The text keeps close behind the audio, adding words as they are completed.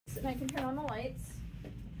and I can turn on the lights.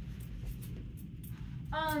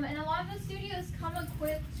 And a lot of the studios come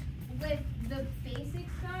equipped with the basic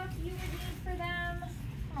stuff you would need for them.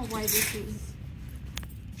 I don't know why this is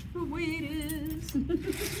the way it is.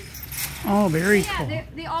 Oh, very cool. Yeah,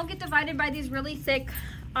 they all get divided by these really thick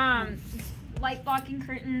light blocking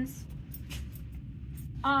curtains.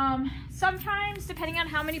 Sometimes, depending on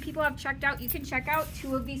how many people have checked out, you can check out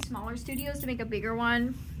 2 of these smaller studios to make a bigger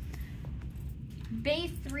one.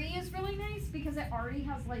 Bay 3 is really nice because it already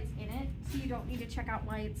has lights in it, so you don't need to check out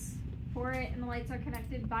lights for it, and the lights are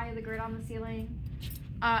connected via the grid on the ceiling.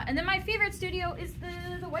 And then my favorite studio is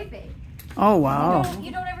the white bay. Oh, wow.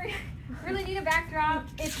 You don't ever really need a backdrop.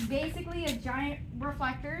 It's basically a giant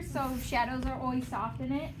reflector, so shadows are always soft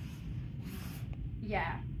in it.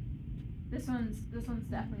 Yeah. This one's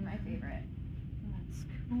definitely my favorite. That's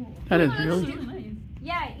cool. That is really nice.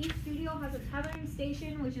 Yeah, each studio has a tethering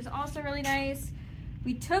station, which is also really nice.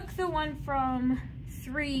 We took the one from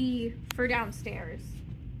 3 for downstairs.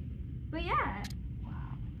 But yeah. Wow.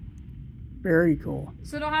 very cool.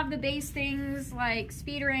 So it'll have the base things like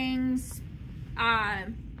speed rings,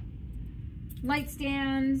 light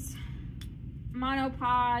stands,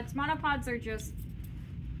 monopods. Monopods are just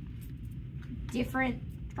different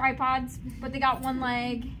tripods, but they got one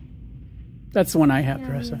leg. That's the one I have,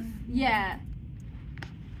 Teresa. Yeah.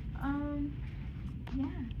 Yeah.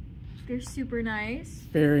 They're super nice.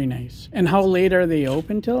 Very nice. And how late are they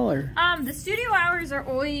open till? Or The studio hours are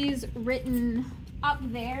always written up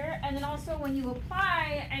there, and then also when you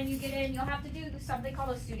apply and you get in, you'll have to do something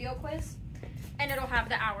called a studio quiz, and it'll have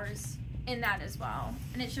the hours in that as well.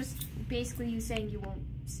 And it's just basically you saying you won't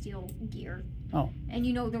steal gear. Oh. And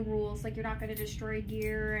you know the rules, like you're not going to destroy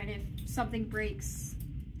gear, and if something breaks,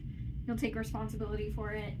 you'll take responsibility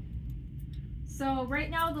for it. So right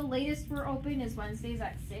now the latest we're open is Wednesdays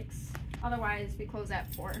at 6. Otherwise we close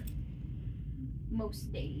at 4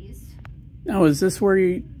 most days. Now, is this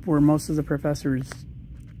where most of the professors'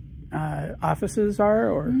 offices are,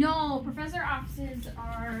 or? No, professor offices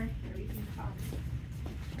are where we can come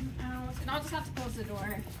out, and I'll just have to close the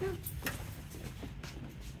door.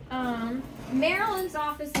 Marilyn's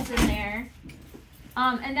office is in there.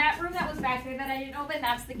 And that room that was back there that I didn't open,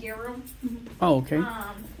 that's the gear room. Oh, okay.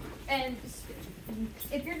 And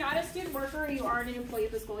if you're not a student worker or you aren't an employee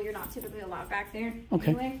of the school, you're not typically allowed back there.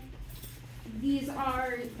 Okay. Anyway, these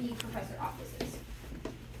are the professor offices.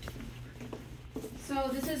 So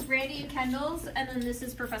this is Randy and Kendall's, and then this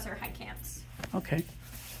is Professor Heikamp's. Okay.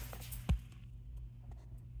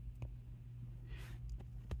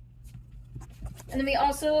 And then we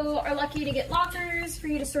also are lucky to get lockers for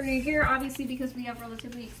you to store your gear, obviously because we have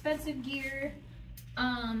relatively expensive gear.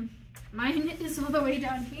 Mine is all the way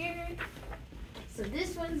down here. So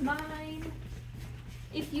this one's mine,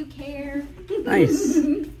 if you care. Nice.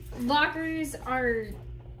 Lockers are,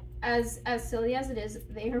 as silly as it is,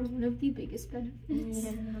 they are one of the biggest benefits.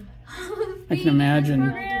 I can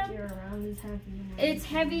imagine. It's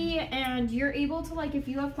heavy, and you're able to, like, if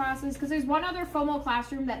you have classes, because there's one other FOMO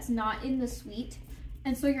classroom that's not in the suite,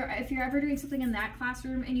 and so if you're ever doing something in that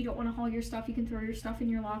classroom and you don't want to haul your stuff, you can throw your stuff in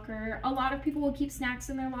your locker. A lot of people will keep snacks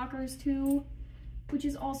in their lockers too, which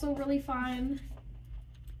is also really fun.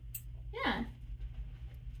 Yeah.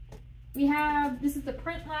 This is the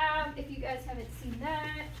print lab, if you guys haven't seen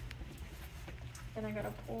that. And I got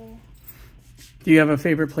a pull. Do you have a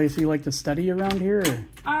favorite place you like to study around here? Or?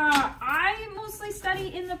 I mostly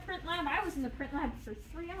study in the print lab. I was in the print lab for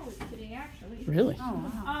 3 hours today, actually. Really?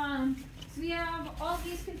 Oh, wow. So we have all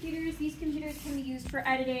these computers. These computers can be used for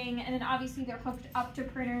editing, and then obviously they're hooked up to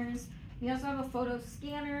printers. We also have a photo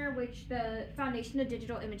scanner, which the Foundation of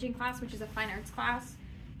Digital Imaging class, which is a fine arts class,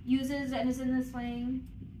 uses and is in this wing.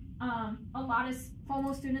 A lot of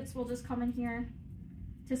FOMO students will just come in here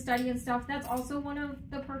to study and stuff. That's also one of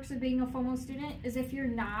the perks of being a FOMO student, is if you're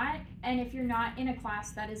not in a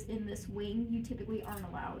class that is in this wing, you typically aren't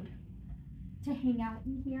allowed to hang out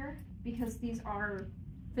in here because these are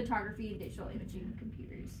photography and digital imaging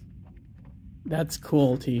computers. That's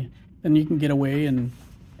cool, T. Then you can get away and,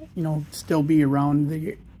 you know, still be around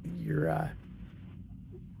your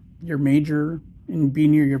major and be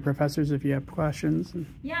near your professors if you have questions.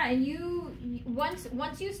 Yeah, and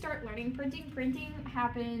once you start learning printing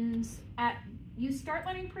happens you start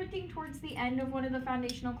learning printing towards the end of one of the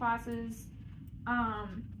foundational classes.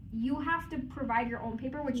 You have to provide your own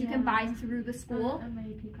paper, which you can buy through the school. My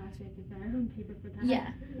AP class, we have to buy our own paper for that.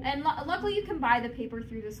 Yeah, and luckily you can buy the paper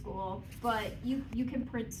through the school, but you can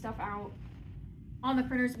print stuff out on the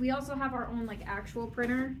printers. We also have our own, like, actual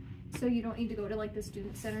printer, so you don't need to go to, like, the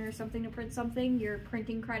student center or something to print something. Your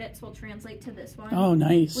printing credits will translate to this one. Oh,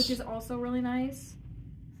 nice. Which is also really nice.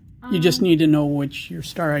 You just need to know which your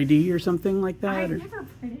star ID or something like that? I've or? never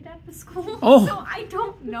printed at the school, Oh. so I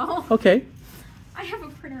don't know. Okay. I have a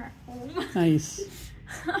printer at home. Nice.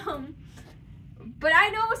 But I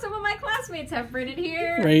know some of my classmates have printed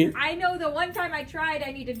here. Right. I know the one time I tried,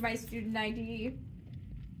 I needed my student ID.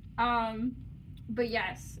 But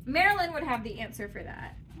yes, Marilyn would have the answer for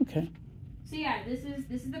that. Okay. So yeah, this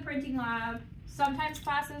is the printing lab. Sometimes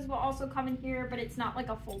classes will also come in here, but it's not like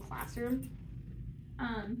a full classroom.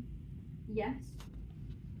 Yes.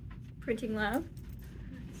 Printing lab.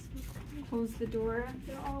 Close the door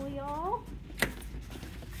after all y'all.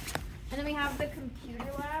 And then we have the computer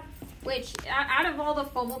lab, which out of all the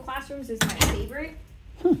FOMO classrooms is my favorite.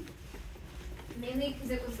 Mainly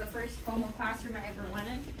because it was the first FOMO classroom I ever went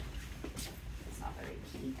in. It's not the right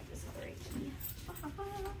key. This is the right key.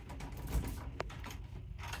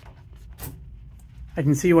 I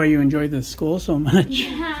can see why you enjoy this school so much.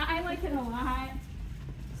 Yeah, I like it a lot.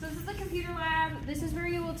 So this is the computer lab. This is where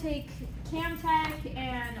you will take CamTech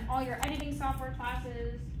and all your editing software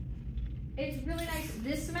classes. It's really nice.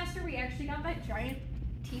 This semester we actually got that giant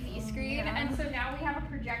TV screen, and so now we have a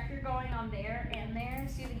projector going on there and there,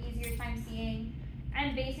 so you have an easier time seeing.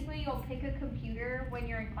 And basically you'll pick a computer when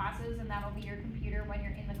you're in classes, and that'll be your computer when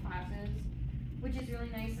you're in the classes, which is really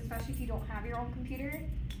nice, especially if you don't have your own computer.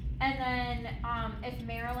 And then if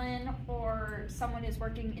Marilyn or someone is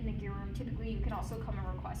working in the gear room, typically you can also come and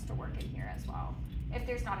request to work in here as well, if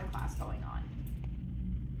there's not a class going on.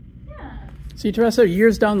 Yeah. See, Teresa,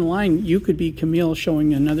 years down the line, you could be Camille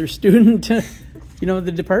showing another student, you know,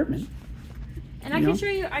 the department. And I can show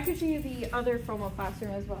you the other FOMO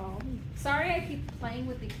classroom as well. Sorry, I keep playing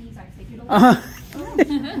with the keys. I think it'll.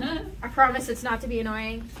 I promise it's not to be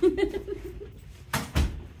annoying.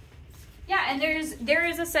 Yeah, and there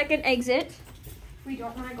is a second exit. We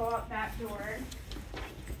don't want to go out that door.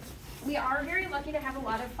 We are very lucky to have a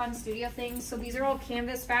lot of fun studio things. So these are all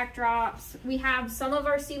canvas backdrops. We have some of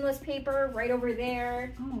our seamless paper right over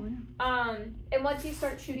there. Oh, yeah. And once you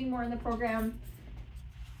start shooting more in the program,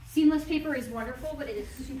 seamless paper is wonderful, but it is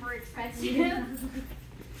super expensive.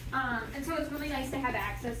 And so it's really nice to have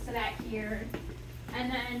access to that here. And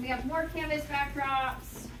then we have more canvas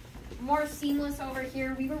backdrops, more seamless over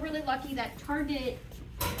here. We were really lucky that Target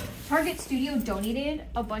Studio donated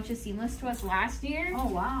a bunch of seamless to us last year. Oh,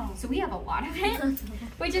 wow. So we have a lot of it,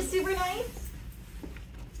 which is super nice.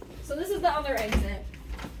 So this is the other exit.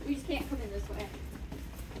 We just can't come in this way.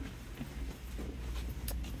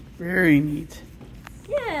 Very neat.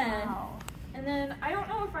 Yeah. Wow. And then I don't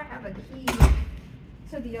know if I have a key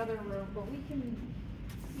to the other room, but we can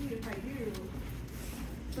see if I do.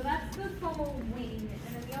 So that's the FOMO wing,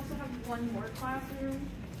 and then we also have one more classroom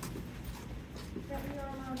that we are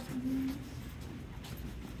allowed to use.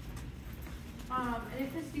 And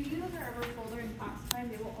if the studios are ever full during class time,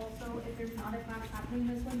 they will also, if there's not a class happening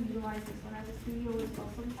this one, utilize this one as a studio as well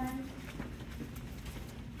sometimes.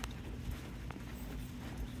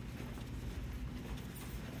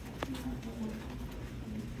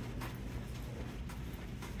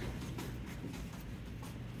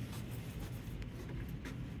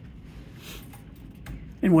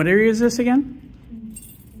 And what area is this again?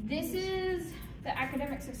 This is the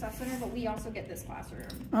Academic Success Center, but we also get this classroom.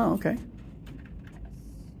 Oh, okay.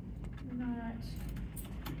 Not.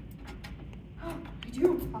 Oh, I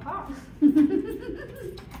do. Haha.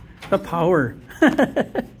 The power.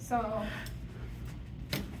 So,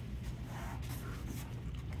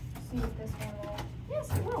 see if this one will.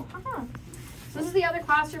 Yes, it will. Haha. So this is the other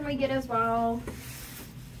classroom we get as well.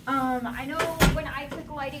 I know when I took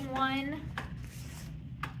Lighting 1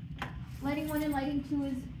 and Lighting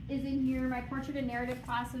 2 is in here. My Portrait and Narrative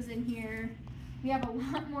class is in here. We have a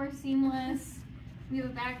lot more seamless. We have a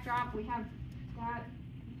backdrop. We have that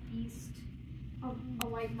beast of a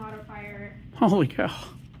light modifier. Holy cow.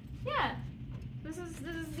 Yeah. This is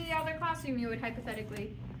the other classroom you would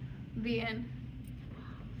hypothetically be in.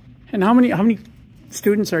 And how many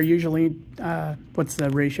students are usually, what's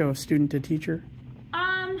the ratio of student to teacher?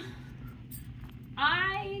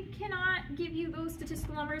 I cannot give you those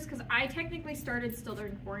statistical numbers because I technically started still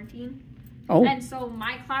during quarantine. Oh. And so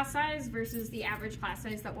my class size versus the average class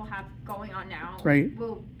size that we'll have going on now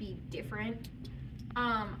will be different.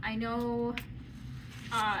 I know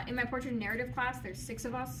in my Portrait and Narrative class there's 6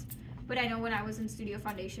 of us, but I know when I was in Studio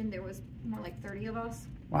Foundation there was more like 30 of us.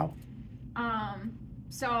 Wow.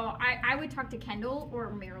 So I would talk to Kendall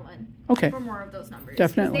or Marilyn for more of those numbers.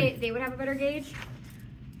 Definitely. They would have a better gauge.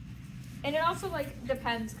 And it also like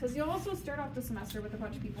depends because you'll also start off the semester with a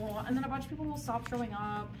bunch of people and then a bunch of people will stop showing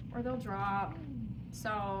up or they'll drop.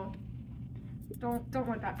 So don't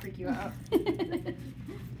let that freak you out.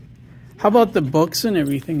 How about the books and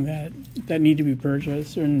everything that need to be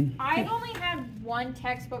purchased? And I've only had one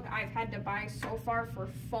textbook I've had to buy so far for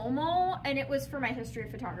FOMO, and it was for my history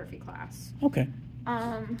of photography class. Okay.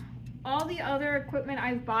 All the other equipment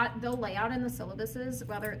I've bought, they'll lay out in the syllabuses,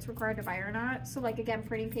 whether it's required to buy or not. So like, again,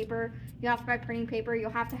 printing paper, you have to buy printing paper,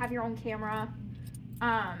 you'll have to have your own camera,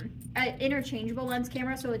 an interchangeable lens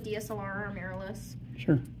camera, so a DSLR or mirrorless.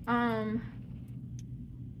 Sure.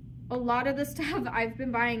 A lot of the stuff I've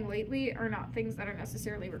been buying lately are not things that are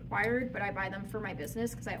necessarily required, but I buy them for my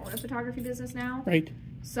business because I own a photography business now. Right.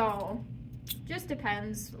 So, just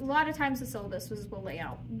depends. A lot of times the syllabus will lay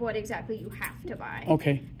out what exactly you have to buy.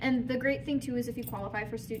 Okay. And the great thing too is if you qualify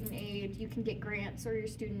for student aid, you can get grants, or your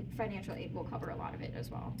student financial aid will cover a lot of it as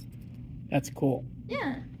well. That's cool.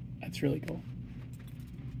 Yeah. That's really cool.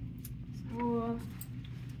 So,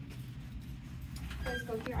 let's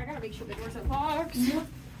go here. I gotta make sure the doors are locked.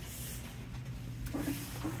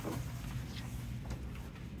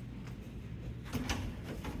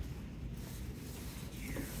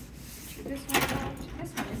 This one locked.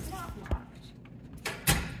 This one is not locked.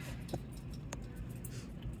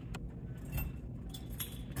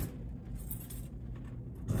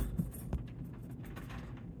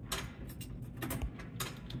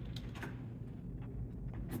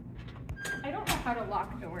 I don't know how to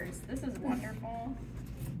lock doors. This is wonderful.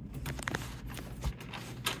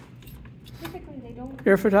 Typically they don't.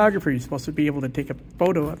 You're a photographer. You're supposed to be able to take a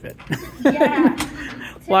photo of it. Yeah.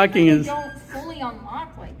 Locking is. They don't fully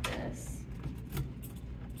unlock like this.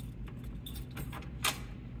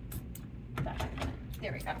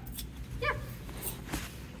 There we go. Yeah.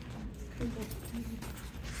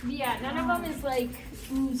 Yeah, none of them is like,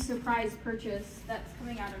 ooh, surprise purchase that's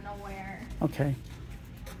coming out of nowhere. Okay.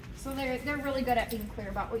 So they're really good at being clear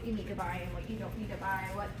about what you need to buy and what you don't need to buy.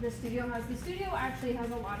 What the studio has. The studio actually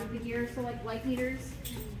has a lot of the gear, so like light meters.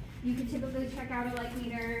 You can typically check out a light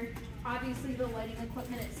meter. Obviously the lighting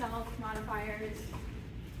equipment itself, modifiers.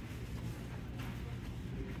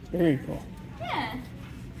 Very cool. Yeah.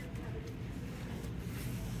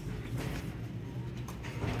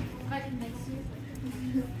 If I can mix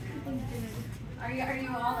you. Are you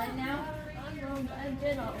all in now? I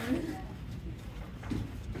did all.